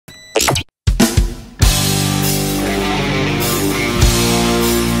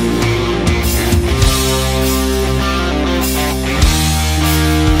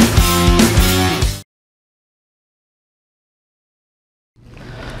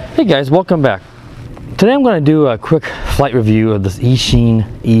Hey guys, welcome back. Today I'm going to do a quick flight review of this Eachine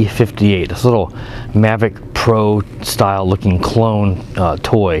E58, this little Mavic Pro style looking clone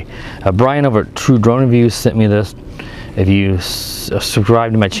toy. Brian over at True Drone Reviews sent me this. If you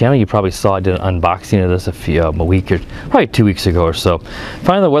subscribe to my channel, you probably saw I did an unboxing of this a week or probably 2 weeks ago or so.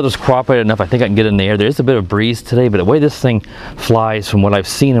 Finally, the weather's cooperated enough. I think I can get in the air. There's a bit of breeze today, but the way this thing flies, from what I've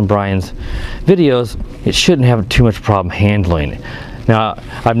seen in Brian's videos, it shouldn't have too much problem handling it. Now,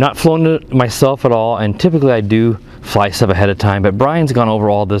 I've not flown it myself at all, and typically I do fly stuff ahead of time, but Brian's gone over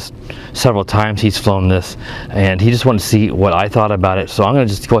all this several times. He's flown this, and he just wanted to see what I thought about it, so I'm going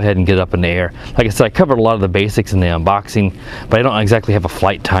to just go ahead and get it up in the air. Like I said, I covered a lot of the basics in the unboxing, but I don't exactly have a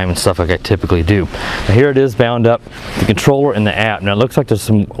flight time and stuff like I typically do. Now here it is bound up, the controller and the app. Now it looks like there's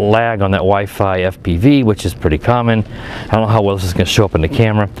some lag on that Wi-Fi FPV, which is pretty common. I don't know how well this is going to show up in the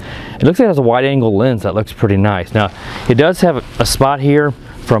camera. It looks like it has a wide angle lens that looks pretty nice. Now it does have a spot here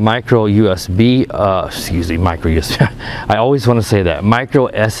for a micro USB, micro USB. I always want to say that, micro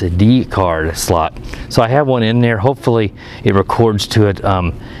SD card slot. So I have one in there. Hopefully it records to it.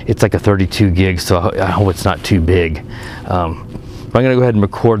 It's like a 32 gig, so I hope it's not too big. I'm going to go ahead and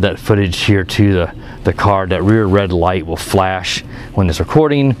record that footage here to the card. That rear red light will flash when it's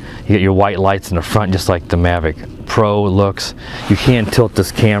recording. You get your white lights in the front, just like the Mavic Pro looks. You can tilt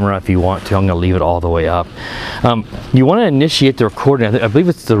this camera if you want to. I'm going to leave it all the way up. You want to initiate the recording. I believe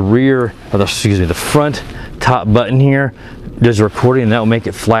it's the rear, or the front top button here. There's a recording, and that will make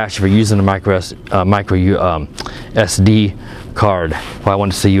it flash if you're using a micro SD card. Well, I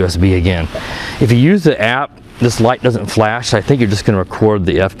want to say USB again. If you use the app, this light doesn't flash. I think you're just going to record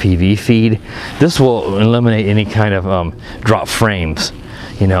the FPV feed. This will eliminate any kind of drop frames.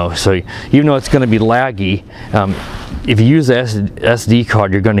 You know, so even though it's going to be laggy, if you use the SD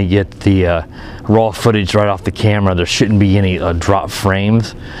card, you're going to get the raw footage right off the camera. There shouldn't be any drop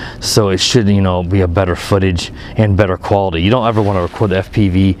frames, so it should, you know, be a better footage and better quality. You don't ever want to record the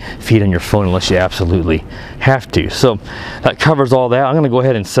FPV feed on your phone unless you absolutely have to. So that covers all that. I'm going to go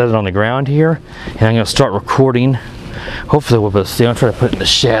ahead and set it on the ground here, and I'm going to start recording. Hopefully we'll be able to see. I'm trying to put it in the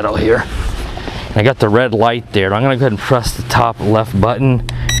shadow here. I got the red light there. I'm going to go ahead and press the top left button.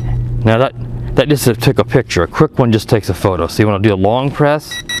 Now that just took a picture. A quick one just takes a photo. So you want to do a long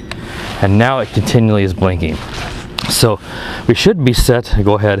press, and now it continually is blinking. So we should be set to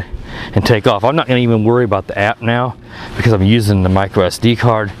go ahead and take off. I'm not going to even worry about the app now because I'm using the micro SD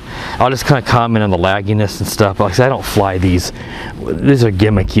card. I'll just kind of comment on the lagginess and stuff. Like I said, I don't fly these. These are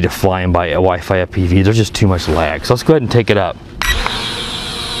gimmicky to flying by a Wi-Fi FPV. There's just too much lag. So let's go ahead and take it up.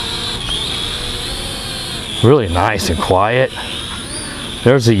 Really nice and quiet.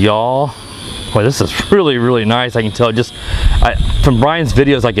 There's a yaw. Boy, this is really, really nice. I can tell just from Brian's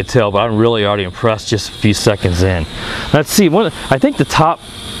videos I could tell, but I'm really already impressed just a few seconds in. Let's see. I think the top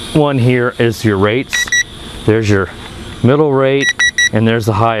one here is your rates. There's your middle rate, and there's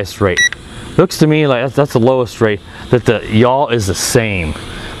the highest rate. Looks to me like that's the lowest rate. That the yaw is the same,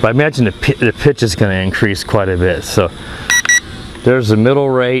 but I imagine the pitch is going to increase quite a bit. So there's the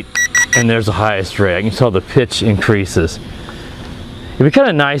middle rate, and there's the highest rate. I can tell the pitch increases. It'd be kind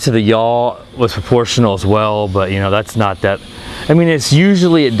of nice if the yaw was proportional as well, but you know, that's not that. I mean, it's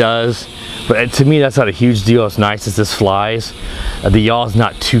usually it does, but to me that's not a huge deal. As nice as this flies, the yaw is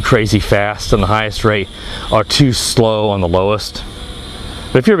not too crazy fast on the highest rate or too slow on the lowest.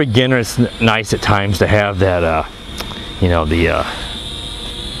 But if you're a beginner, it's nice at times to have that, you know,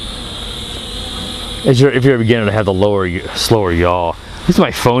 if you're a beginner, to have the slower yaw. At least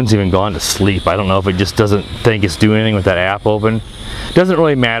my phone's even gone to sleep. I don't know if it just doesn't think it's doing anything with that app open. It doesn't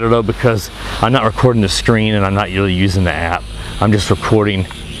really matter though, because I'm not recording the screen and I'm not really using the app. I'm just recording.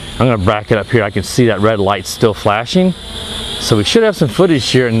 I'm going to back it up here. I can see that red light still flashing. So we should have some footage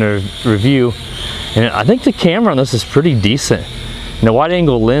here in the review. And I think the camera on this is pretty decent. And the wide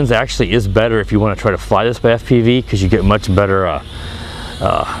angle lens actually is better if you want to try to fly this by FPV, because you get much better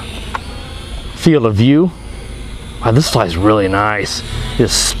field of view. Wow, this flies really nice.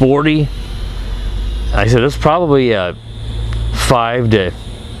 It's sporty. Like I said, it's probably a 5 to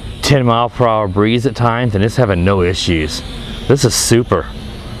 10 mile per hour breeze at times, and it's having no issues. This is super.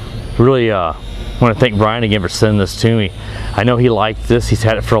 Really want to thank Brian again for sending this to me. I know he liked this. He's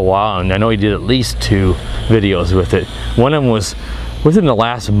had it for a while, and I know he did at least 2 videos with it. One of them was within the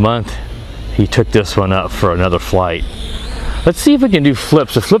last month. He took this one up for another flight. Let's see if we can do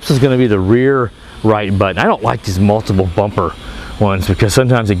flips. The flips is going to be the rear right button. I don't like these multiple bumper ones because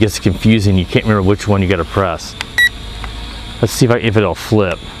sometimes it gets confusing. You can't remember which one you got to press. Let's see if it'll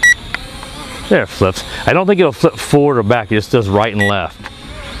flip. There it flips. I don't think it'll flip forward or back. It just does right and left.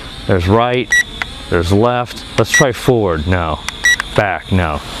 There's right, there's left. Let's try forward now. back,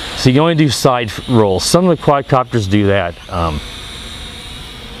 no. So you can only do side rolls. Some of the quadcopters do that.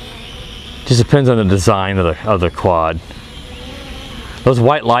 Just depends on the design of the quad. Those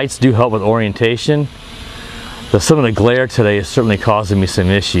white lights do help with orientation. But some of the glare today is certainly causing me some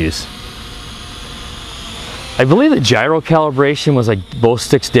issues. I believe the gyro calibration was like both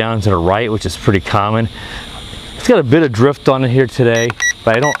sticks down to the right, which is pretty common. It's got a bit of drift on it here today,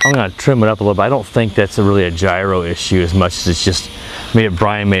 but I'm gonna trim it up a little bit. I don't think that's really a gyro issue as much as it's just maybe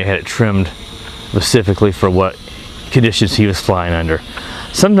Brian may have had it trimmed specifically for what conditions he was flying under.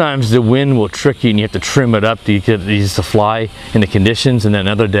 Sometimes the wind will trick you and you have to trim it up to get these to fly in the conditions, and then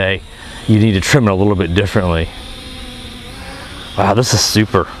another day you need to trim it a little bit differently. Wow, this is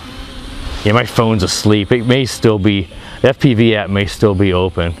super. Yeah, my phone's asleep. It may still be, the FPV app may still be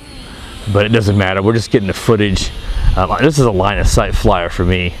open, but it doesn't matter. We're just getting the footage. This is a line of sight flyer for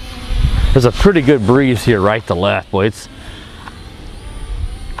me. There's a pretty good breeze here right to left. Boy, it's,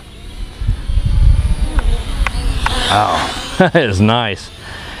 wow, that is nice.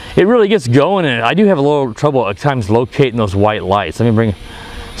 It really gets going, and I do have a little trouble at times locating those white lights. Let me bring,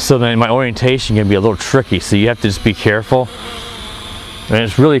 so then my orientation can be a little tricky, so you have to just be careful. And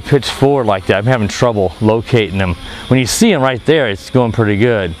it's really pitched forward like that. I'm having trouble locating them. When you see them right there, it's going pretty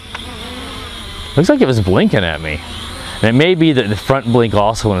good. Looks like it was blinking at me. And it may be that the front blink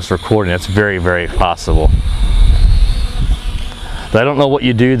also when it's recording. That's very, very possible. But I don't know what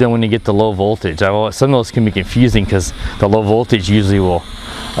you do then when you get the low voltage. Some of those can be confusing because the low voltage usually will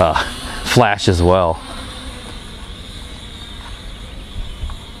flash as well.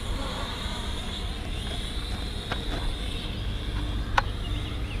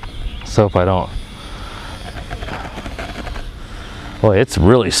 So hope I don't. Boy, it's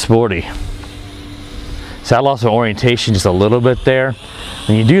really sporty. So I lost my orientation just a little bit there.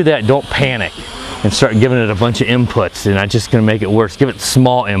 When you do that, don't panic and start giving it a bunch of inputs, and that's just going to make it worse. Give it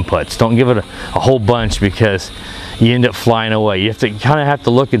small inputs. Don't give it a whole bunch because you end up flying away. You have to kind of have to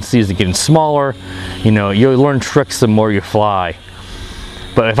look and see, is it getting smaller? You know, you'll learn tricks the more you fly.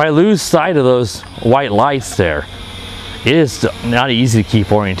 But if I lose sight of those white lights there, it is not easy to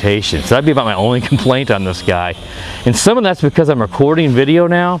keep orientation. So that'd be about my only complaint on this guy. And some of that's because I'm recording video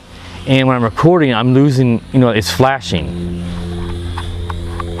now, and when I'm recording, I'm losing, you know, it's flashing.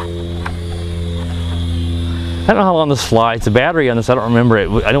 I don't know how long this flies. The battery on this, I don't remember it.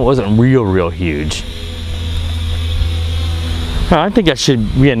 I know it wasn't real huge. I think that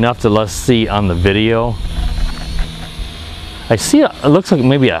should be enough to let us see on the video. I see it looks like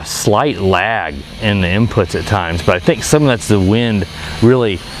maybe a slight lag in the inputs at times, but I think some of that's the wind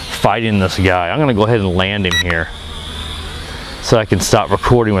really fighting this guy. I'm gonna go ahead and land him here so I can stop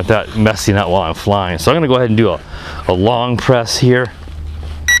recording without messing up while I'm flying. So I'm gonna go ahead and do a long press here.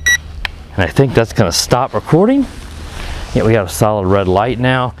 And I think that's gonna stop recording. Yeah, we got a solid red light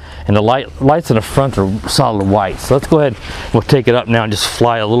now, and the lights in the front are solid white. So let's go ahead, we'll take it up now and just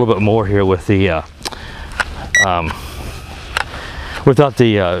fly a little bit more here with the without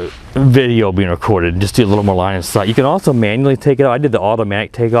the video being recorded. Just do a little more line of sight. You can also manually take it out. I did the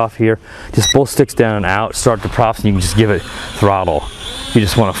automatic takeoff here. Just both sticks down and out, start the props, and you can just give it throttle. You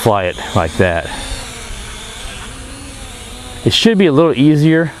just want to fly it like that. It should be a little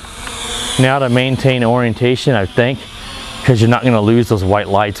easier now to maintain orientation, I think, because you're not going to lose those white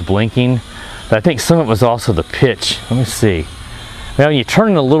lights blinking. But I think some of it was also the pitch. Let me see. Now when you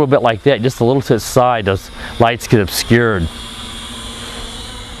turn it a little bit like that, just a little to the side, those lights get obscured.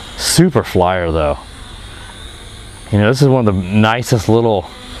 Super flyer though. You know, this is one of the nicest little,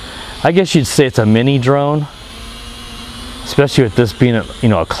 I guess you'd say it's a mini drone, especially with this being a, you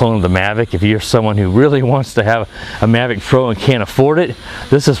know, a clone of the Mavic. If you're someone who really wants to have a Mavic Pro and can't afford it,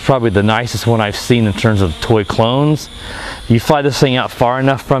 this is probably the nicest one I've seen in terms of toy clones. You fly this thing out far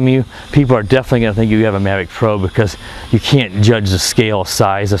enough from you, people are definitely going to think you have a Mavic Pro because you can't judge the scale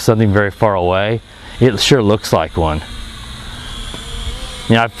size of something very far away. It sure looks like one.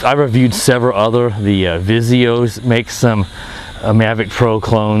 You know, I've reviewed several other, the Vizios make some Mavic Pro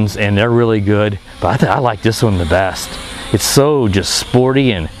clones, and they're really good, but I like this one the best. It's so just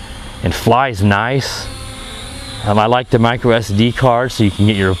sporty and flies nice. I like the micro SD card so you can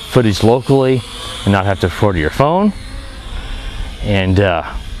get your footage locally and not have to record to your phone. And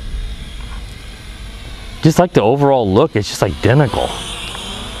just like the overall look, it's just identical.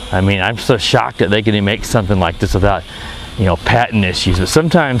 I mean, I'm so shocked that they can make something like this without, you know, patent issues, but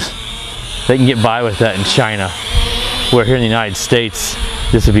sometimes they can get by with that in China, where here in the United States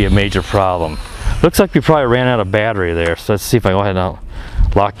this would be a major problem. Looks like we probably ran out of battery there, so let's see if I go ahead and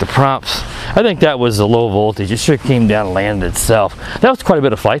lock the props. I think that was a low voltage. It should have came down and landed itself. That was quite a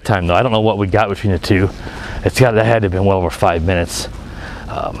bit of flight time though. I don't know what we got between the two. that had to have been well over 5 minutes.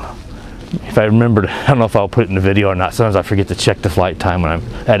 If I remembered, I don't know if I'll put it in the video or not. Sometimes I forget to check the flight time when I'm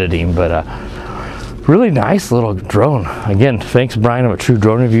editing, but really nice little drone. Again, thanks Brian of True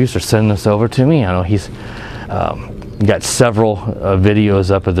Drone Reviews for sending this over to me. I know he's got several videos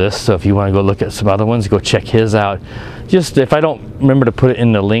up of this, so if you want to go look at some other ones, go check his out. Just if I don't remember to put it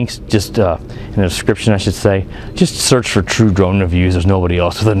in the links, just in the description I should say, just search for True Drone Reviews. There's nobody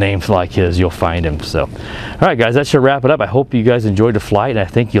else with a name like his, you'll find him. So alright guys, that should wrap it up. I hope you guys enjoyed the flight, and I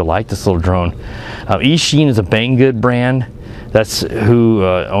think you'll like this little drone. Eachine is a Banggood brand. That's who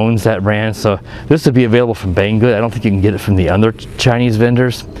owns that brand, so this would be available from Banggood. I don't think you can get it from the other Chinese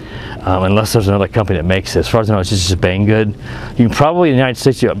vendors, unless there's another company that makes it. As far as I know, it's just Banggood. You can probably, in the United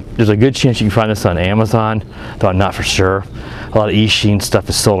States, there's a good chance you can find this on Amazon, though I'm not for sure. A lot of Eachine stuff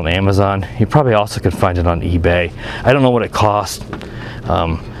is sold on Amazon. You probably also can find it on eBay. I don't know what it costs.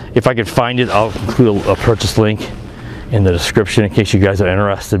 If I could find it, I'll include a purchase link in the description in case you guys are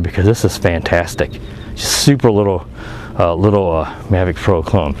interested, because this is fantastic. Just super little Mavic Pro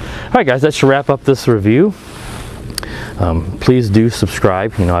clone. Alright guys, that should wrap up this review. Please do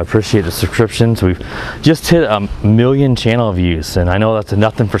subscribe. You know, I appreciate the subscriptions. We've just hit 1 million channel views, and I know that's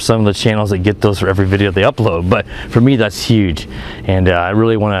nothing for some of the channels that get those for every video they upload, but for me that's huge, and I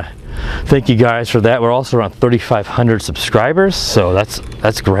really want to thank you guys for that. We're also around 3,500 subscribers, so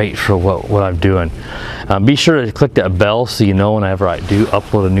that's great for what I'm doing. Be sure to click that bell so you know whenever I do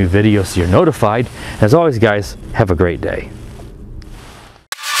upload a new video, so you're notified. As always guys, have a great day.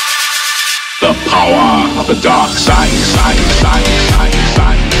 The power of the dark side.